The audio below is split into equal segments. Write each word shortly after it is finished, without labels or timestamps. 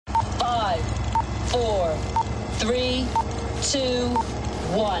4, 3, 2,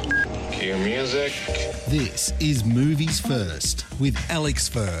 1. Cue music. This is Movies First with Alex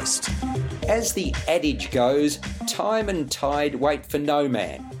First. As the adage goes, time and tide wait for no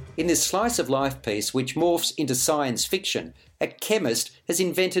man. In this slice of life piece, which morphs into science fiction, a chemist has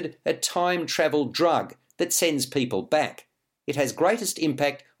invented a time-travel drug that sends people back. It has greatest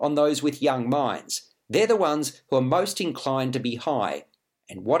impact on those with young minds. They're the ones who are most inclined to be high.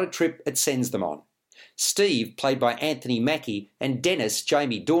 And what a trip it sends them on. Steve, played by Anthony Mackie, and Dennis,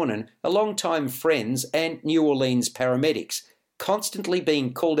 Jamie Dornan, are longtime friends and New Orleans paramedics, constantly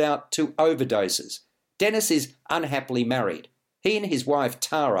being called out to overdoses. Dennis is unhappily married. He and his wife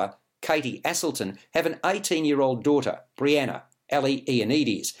Tara, Katie Aselton, have an 18-year-old daughter, Brianna, Ellie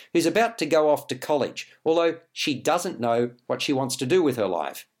Ianides, who's about to go off to college, although she doesn't know what she wants to do with her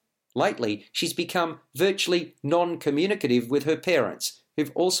life. Lately, she's become virtually non-communicative with her parents,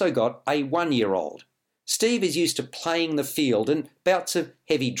 who've also got a 1-year-old. Steve is used to playing the field and bouts of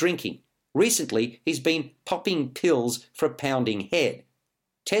heavy drinking. Recently, he's been popping pills for a pounding head.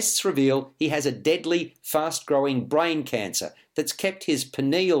 Tests reveal he has a deadly, fast-growing brain cancer that's kept his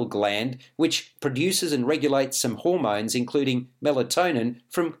pineal gland, which produces and regulates some hormones, including melatonin,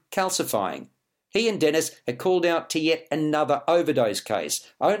 from calcifying. He and Dennis are called out to yet another overdose case,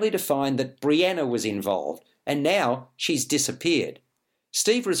 only to find that Brianna was involved, and now she's disappeared.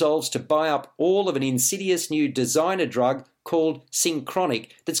 Steve resolves to buy up all of an insidious new designer drug called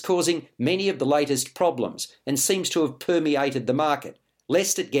Synchronic that's causing many of the latest problems and seems to have permeated the market,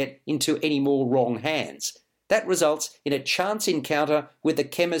 lest it get into any more wrong hands. That results in a chance encounter with the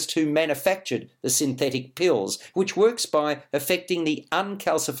chemist who manufactured the synthetic pills, which works by affecting the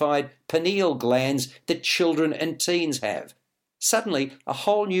uncalcified pineal glands that children and teens have. Suddenly, a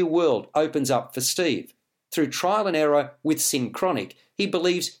whole new world opens up for Steve. Through trial and error with Synchronic, he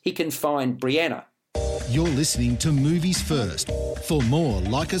believes he can find Brianna. You're listening to Movies First. For more,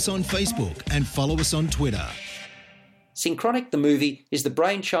 like us on Facebook and follow us on Twitter. Synchronic the movie is the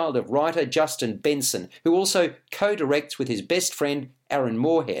brainchild of writer Justin Benson, who also co-directs with his best friend Aaron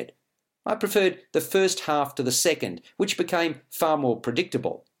Moorhead. I preferred the first half to the second, which became far more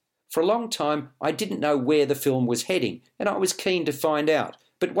predictable. For a long time, I didn't know where the film was heading, and I was keen to find out.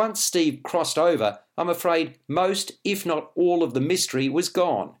 But once Steve crossed over, I'm afraid most, if not all, of the mystery was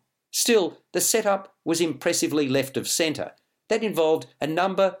gone. Still, the setup was impressively left of centre. That involved a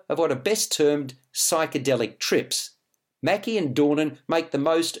number of what are best termed psychedelic trips. Mackie and Dornan make the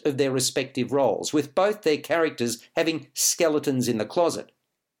most of their respective roles, with both their characters having skeletons in the closet.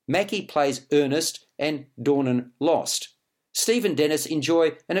 Mackie plays earnest and Dornan lost. Steve and Dennis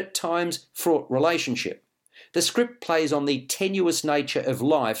enjoy an at times fraught relationship. The script plays on the tenuous nature of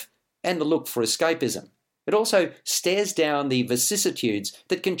life and the look for escapism. It also stares down the vicissitudes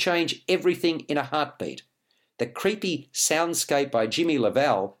that can change everything in a heartbeat. The creepy soundscape by Jimmy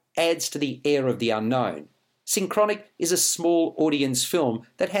LaValle adds to the air of the unknown. Synchronic is a small audience film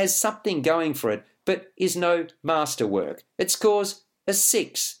that has something going for it, but is no masterwork. It scores a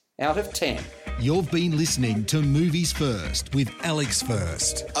 6 out of 10. You've been listening to Movies First with Alex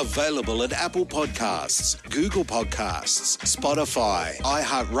First. Available at Apple Podcasts, Google Podcasts, Spotify,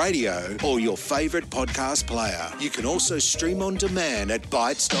 iHeartRadio, or your favourite podcast player. You can also stream on demand at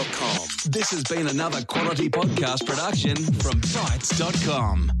Bytes.com. This has been another quality podcast production from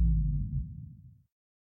Bytes.com.